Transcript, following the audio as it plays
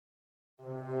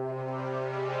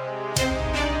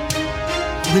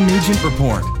The Nugent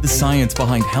Report, the science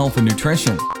behind health and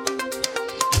nutrition.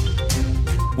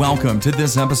 Welcome to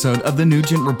this episode of The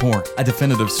Nugent Report, a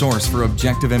definitive source for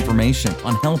objective information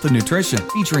on health and nutrition,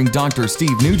 featuring Dr.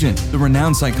 Steve Nugent, the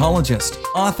renowned psychologist,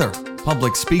 author,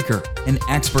 public speaker, and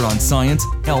expert on science,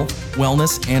 health,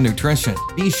 wellness, and nutrition.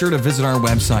 Be sure to visit our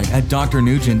website at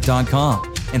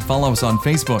drnugent.com and follow us on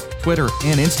Facebook, Twitter,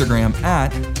 and Instagram at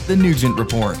The Nugent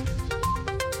Report.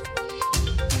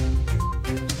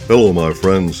 Hello, my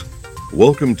friends.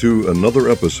 Welcome to another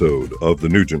episode of The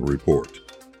Nugent Report.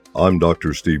 I'm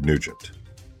Dr. Steve Nugent.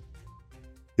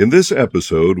 In this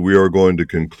episode, we are going to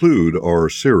conclude our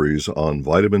series on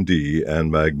vitamin D and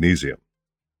magnesium.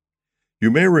 You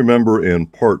may remember in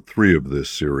part 3 of this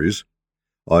series,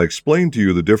 I explained to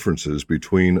you the differences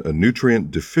between a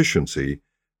nutrient deficiency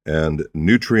and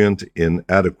nutrient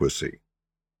inadequacy.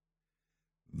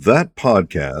 That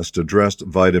podcast addressed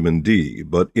vitamin D,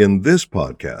 but in this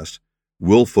podcast,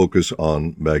 we'll focus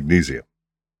on magnesium.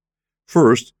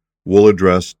 First, we'll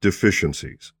address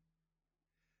deficiencies.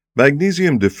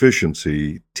 Magnesium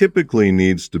deficiency typically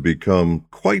needs to become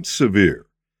quite severe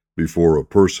before a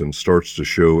person starts to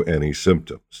show any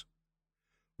symptoms.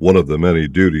 One of the many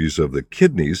duties of the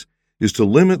kidneys is to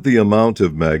limit the amount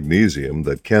of magnesium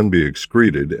that can be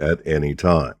excreted at any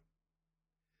time.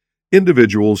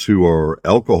 Individuals who are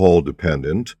alcohol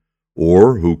dependent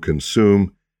or who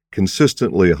consume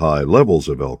consistently high levels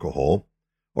of alcohol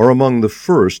are among the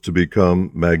first to become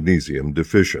magnesium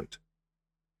deficient.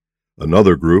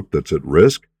 Another group that's at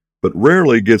risk, but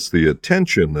rarely gets the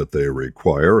attention that they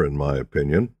require, in my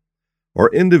opinion, are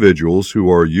individuals who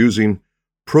are using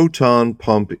proton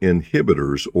pump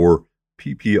inhibitors, or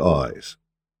PPIs.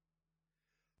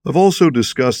 I've also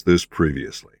discussed this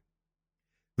previously.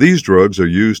 These drugs are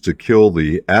used to kill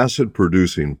the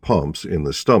acid-producing pumps in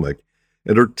the stomach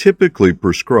and are typically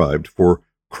prescribed for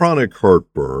chronic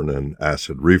heartburn and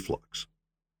acid reflux.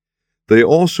 They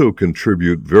also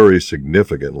contribute very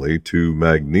significantly to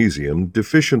magnesium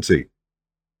deficiency.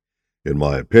 In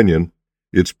my opinion,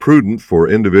 it's prudent for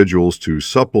individuals to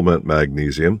supplement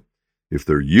magnesium if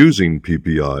they're using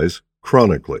PPIs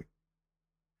chronically.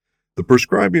 The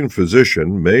prescribing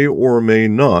physician may or may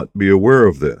not be aware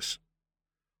of this.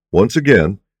 Once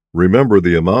again, remember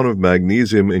the amount of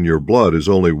magnesium in your blood is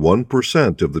only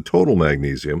 1% of the total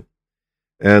magnesium,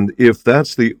 and if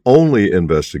that's the only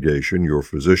investigation your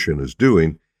physician is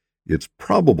doing, it's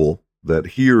probable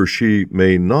that he or she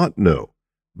may not know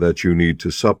that you need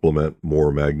to supplement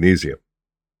more magnesium.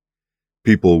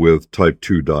 People with type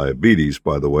 2 diabetes,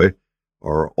 by the way,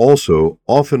 are also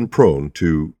often prone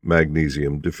to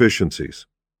magnesium deficiencies.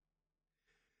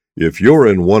 If you're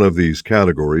in one of these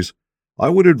categories, I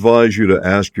would advise you to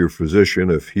ask your physician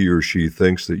if he or she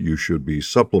thinks that you should be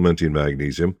supplementing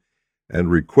magnesium and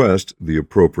request the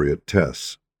appropriate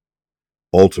tests.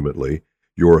 Ultimately,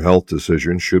 your health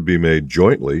decision should be made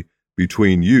jointly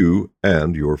between you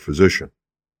and your physician.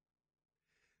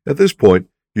 At this point,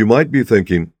 you might be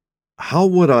thinking, how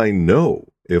would I know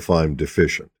if I'm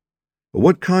deficient?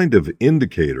 What kind of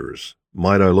indicators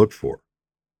might I look for?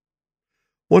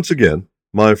 Once again,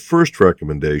 my first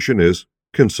recommendation is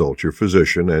consult your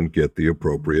physician and get the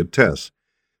appropriate tests.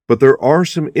 But there are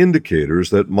some indicators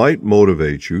that might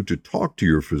motivate you to talk to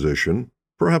your physician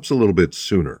perhaps a little bit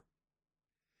sooner.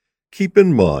 Keep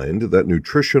in mind that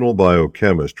nutritional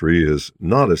biochemistry is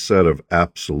not a set of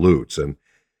absolutes, and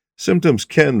symptoms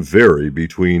can vary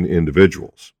between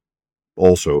individuals.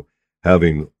 Also,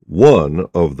 having one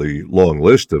of the long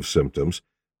list of symptoms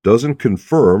doesn't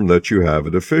confirm that you have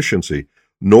a deficiency,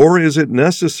 nor is it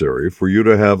necessary for you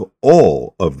to have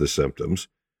all of the symptoms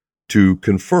to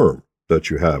confirm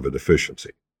that you have a deficiency.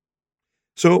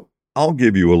 So I'll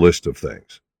give you a list of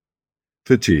things: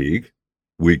 fatigue,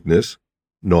 weakness,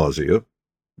 nausea,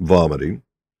 vomiting,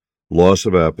 loss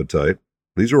of appetite.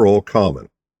 These are all common,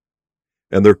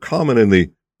 and they're common in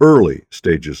the early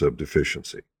stages of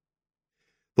deficiency.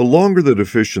 The longer the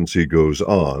deficiency goes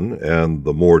on and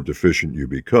the more deficient you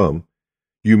become,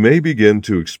 you may begin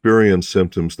to experience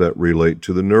symptoms that relate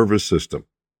to the nervous system,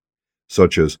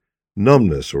 such as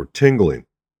numbness or tingling,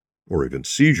 or even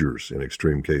seizures in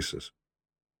extreme cases.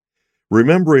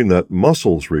 Remembering that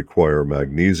muscles require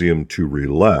magnesium to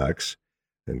relax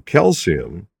and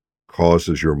calcium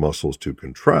causes your muscles to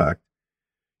contract,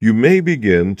 you may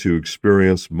begin to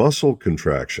experience muscle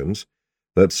contractions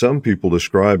that some people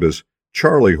describe as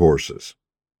Charlie horses.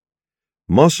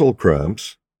 Muscle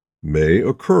cramps may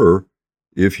occur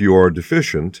if you are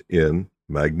deficient in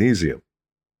magnesium.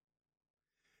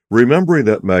 Remembering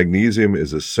that magnesium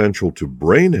is essential to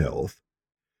brain health,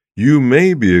 you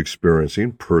may be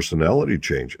experiencing personality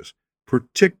changes,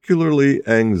 particularly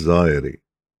anxiety,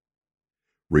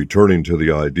 Returning to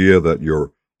the idea that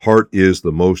your heart is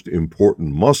the most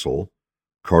important muscle,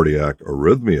 cardiac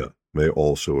arrhythmia may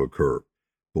also occur.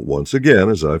 But once again,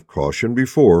 as I've cautioned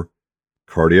before,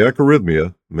 cardiac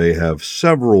arrhythmia may have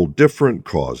several different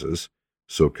causes,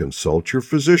 so consult your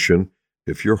physician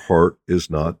if your heart is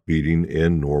not beating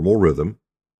in normal rhythm,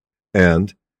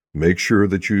 and make sure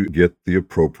that you get the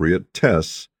appropriate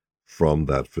tests from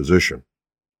that physician.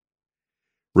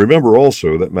 Remember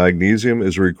also that magnesium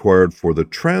is required for the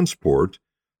transport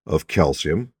of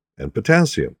calcium and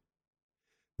potassium.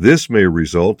 This may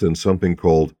result in something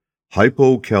called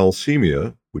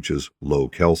hypocalcemia, which is low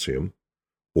calcium,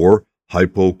 or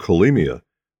hypokalemia,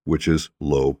 which is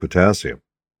low potassium.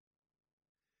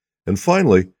 And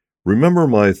finally, remember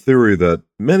my theory that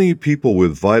many people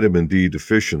with vitamin D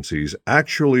deficiencies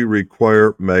actually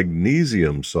require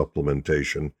magnesium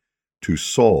supplementation to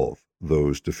solve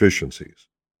those deficiencies.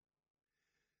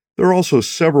 There are also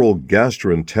several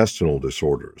gastrointestinal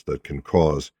disorders that can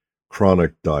cause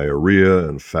chronic diarrhea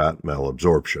and fat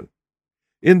malabsorption.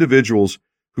 Individuals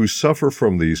who suffer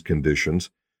from these conditions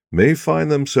may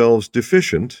find themselves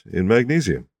deficient in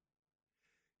magnesium.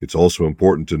 It's also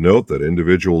important to note that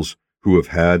individuals who have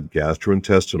had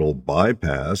gastrointestinal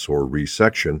bypass or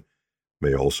resection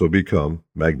may also become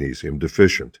magnesium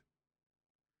deficient.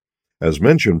 As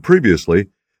mentioned previously,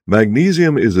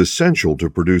 magnesium is essential to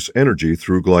produce energy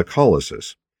through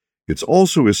glycolysis. It's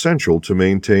also essential to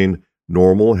maintain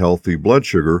normal, healthy blood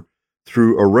sugar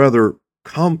through a rather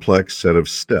complex set of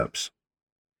steps.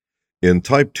 In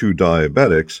type 2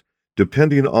 diabetics,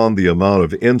 depending on the amount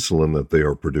of insulin that they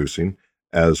are producing,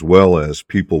 as well as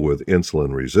people with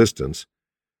insulin resistance,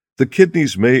 the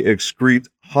kidneys may excrete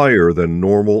higher than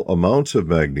normal amounts of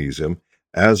magnesium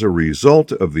as a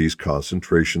result of these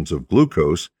concentrations of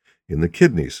glucose in the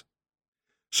kidneys.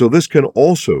 So this can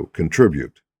also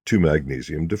contribute to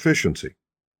magnesium deficiency.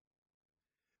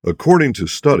 According to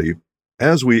study,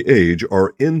 as we age,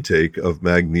 our intake of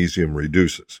magnesium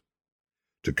reduces.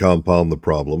 To compound the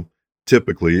problem,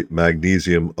 typically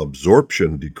magnesium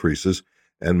absorption decreases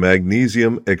and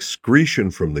magnesium excretion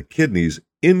from the kidneys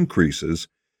increases,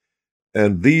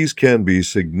 and these can be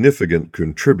significant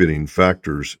contributing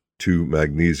factors to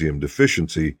magnesium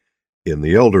deficiency in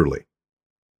the elderly.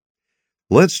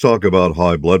 Let's talk about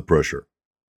high blood pressure.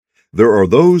 There are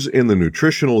those in the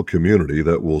nutritional community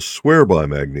that will swear by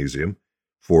magnesium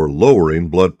for lowering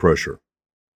blood pressure.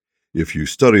 If you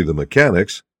study the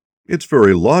mechanics, it's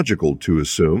very logical to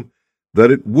assume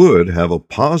that it would have a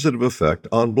positive effect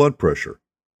on blood pressure.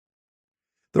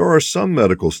 There are some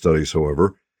medical studies,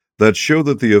 however, that show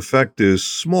that the effect is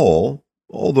small,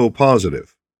 although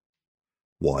positive.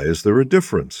 Why is there a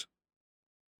difference?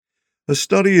 A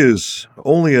study is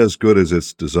only as good as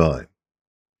its design.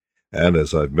 And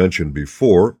as I've mentioned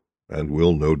before, and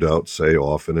will no doubt say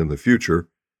often in the future,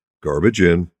 garbage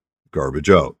in, garbage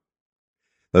out.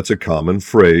 That's a common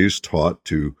phrase taught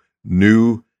to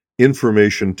new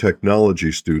information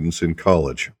technology students in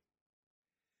college.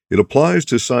 It applies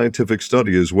to scientific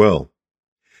study as well.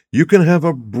 You can have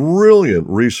a brilliant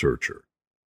researcher.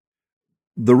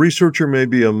 The researcher may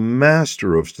be a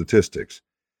master of statistics,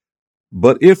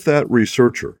 but if that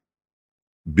researcher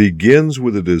begins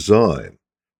with a design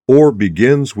or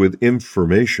begins with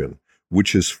information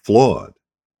which is flawed,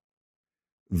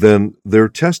 then their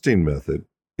testing method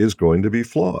is going to be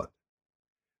flawed.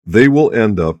 They will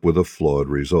end up with a flawed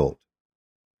result.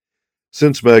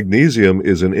 Since magnesium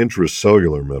is an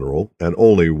intracellular mineral and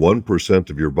only 1%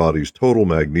 of your body's total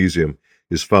magnesium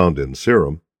is found in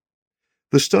serum,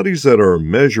 the studies that are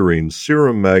measuring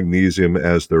serum magnesium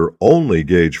as their only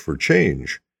gauge for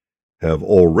change have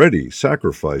already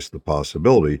sacrificed the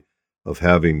possibility of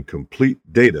having complete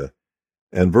data,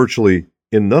 and virtually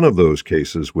in none of those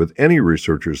cases with any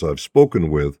researchers I've spoken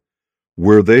with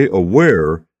were they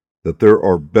aware that there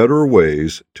are better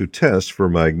ways to test for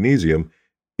magnesium,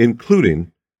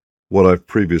 including what I've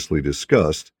previously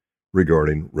discussed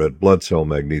regarding red blood cell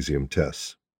magnesium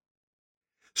tests.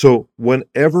 So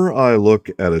whenever I look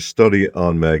at a study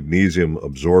on magnesium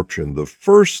absorption, the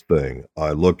first thing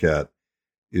I look at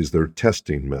is their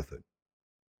testing method.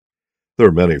 There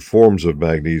are many forms of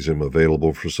magnesium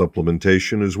available for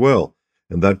supplementation as well,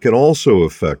 and that can also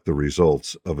affect the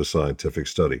results of a scientific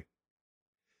study.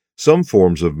 Some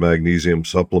forms of magnesium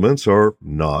supplements are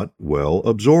not well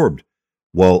absorbed,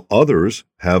 while others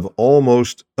have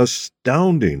almost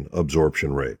astounding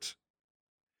absorption rates.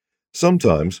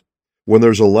 Sometimes, when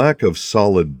there's a lack of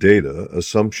solid data,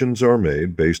 assumptions are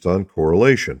made based on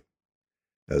correlation.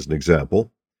 As an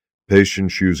example,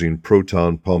 patients using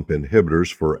proton pump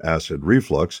inhibitors for acid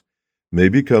reflux may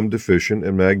become deficient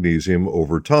in magnesium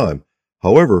over time.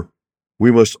 However, we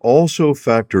must also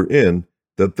factor in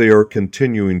that they are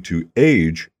continuing to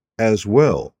age as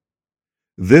well.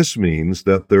 This means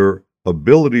that their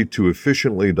ability to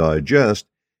efficiently digest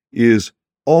is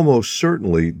almost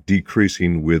certainly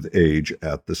decreasing with age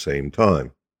at the same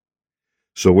time.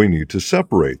 So we need to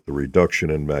separate the reduction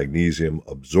in magnesium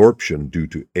absorption due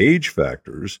to age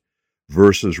factors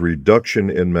versus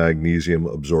reduction in magnesium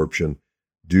absorption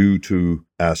due to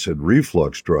acid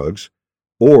reflux drugs,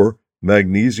 or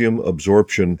magnesium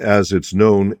absorption as it's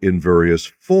known in various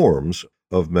forms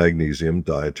of magnesium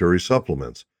dietary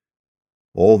supplements.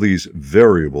 All these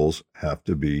variables have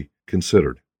to be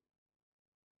considered.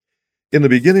 In the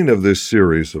beginning of this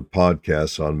series of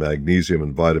podcasts on magnesium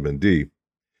and vitamin D,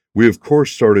 we of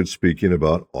course started speaking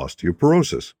about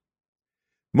osteoporosis.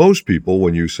 Most people,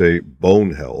 when you say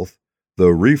bone health,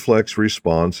 the reflex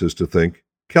response is to think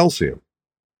calcium.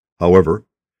 However,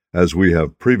 as we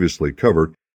have previously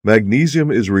covered,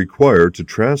 magnesium is required to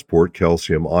transport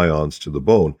calcium ions to the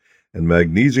bone, and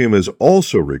magnesium is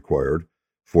also required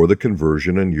for the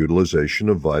conversion and utilization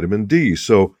of vitamin D.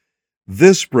 So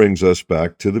this brings us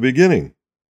back to the beginning.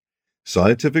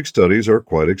 Scientific studies are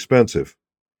quite expensive,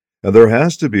 and there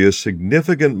has to be a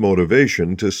significant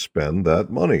motivation to spend that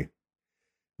money.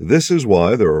 This is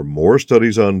why there are more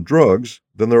studies on drugs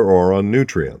than there are on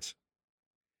nutrients.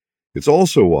 It's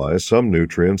also why some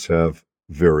nutrients have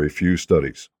very few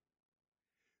studies.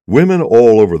 Women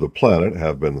all over the planet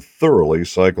have been thoroughly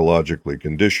psychologically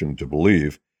conditioned to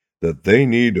believe that they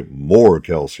need more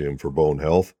calcium for bone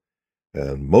health,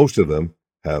 and most of them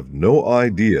have no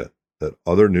idea that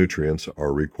other nutrients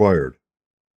are required.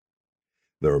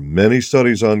 There are many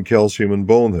studies on calcium and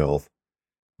bone health,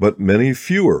 but many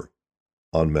fewer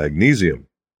on magnesium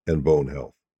and bone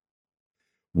health.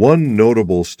 One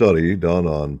notable study done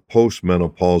on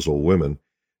postmenopausal women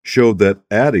showed that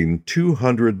adding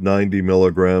 290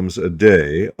 milligrams a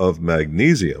day of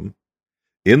magnesium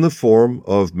in the form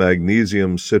of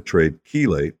magnesium citrate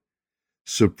chelate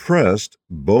suppressed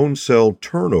bone cell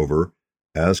turnover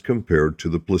as compared to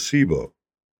the placebo.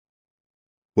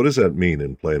 What does that mean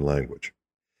in plain language?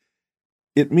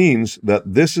 It means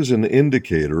that this is an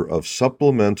indicator of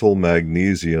supplemental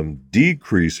magnesium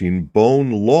decreasing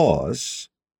bone loss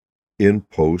in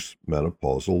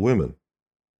postmenopausal women.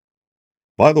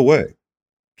 By the way,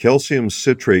 calcium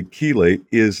citrate chelate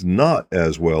is not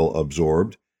as well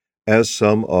absorbed as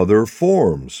some other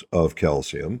forms of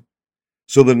calcium,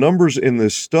 so the numbers in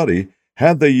this study,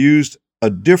 had they used a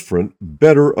different,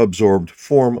 better absorbed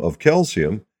form of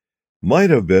calcium, might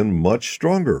have been much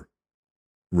stronger.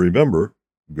 Remember,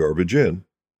 garbage in,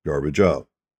 garbage out.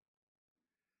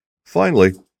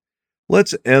 Finally,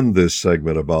 let's end this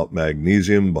segment about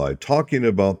magnesium by talking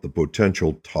about the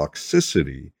potential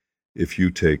toxicity if you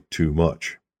take too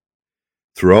much.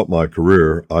 Throughout my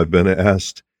career, I've been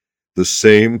asked the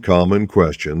same common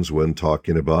questions when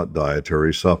talking about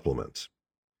dietary supplements.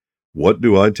 What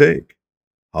do I take?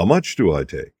 How much do I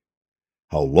take?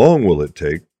 How long will it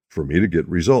take for me to get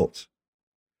results?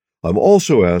 I'm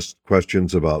also asked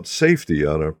questions about safety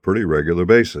on a pretty regular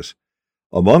basis.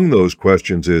 Among those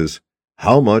questions is,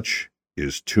 how much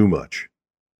is too much?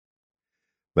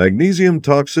 Magnesium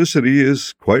toxicity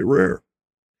is quite rare.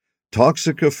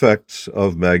 Toxic effects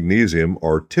of magnesium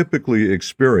are typically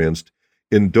experienced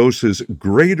in doses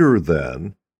greater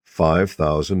than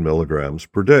 5,000 milligrams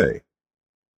per day.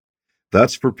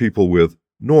 That's for people with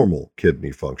normal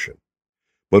kidney function.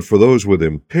 But for those with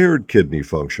impaired kidney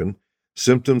function,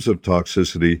 symptoms of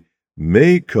toxicity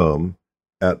may come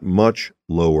at much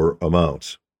lower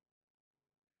amounts.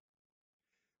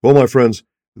 Well, my friends,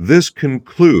 this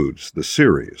concludes the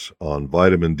series on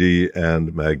vitamin D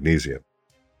and magnesium.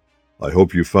 I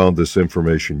hope you found this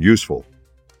information useful,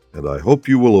 and I hope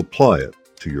you will apply it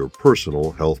to your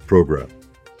personal health program.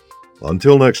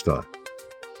 Until next time,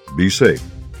 be safe,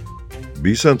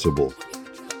 be sensible,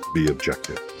 be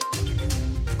objective.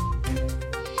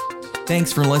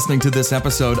 Thanks for listening to this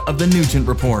episode of The Nugent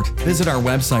Report. Visit our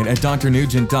website at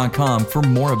drnugent.com for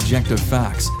more objective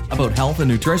facts about health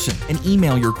and nutrition, and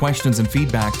email your questions and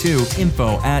feedback to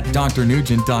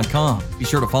info@drnugent.com. Be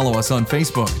sure to follow us on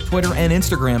Facebook, Twitter, and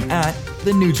Instagram at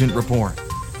The Nugent Report.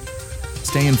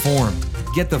 Stay informed.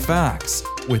 Get the facts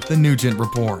with The Nugent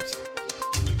Report.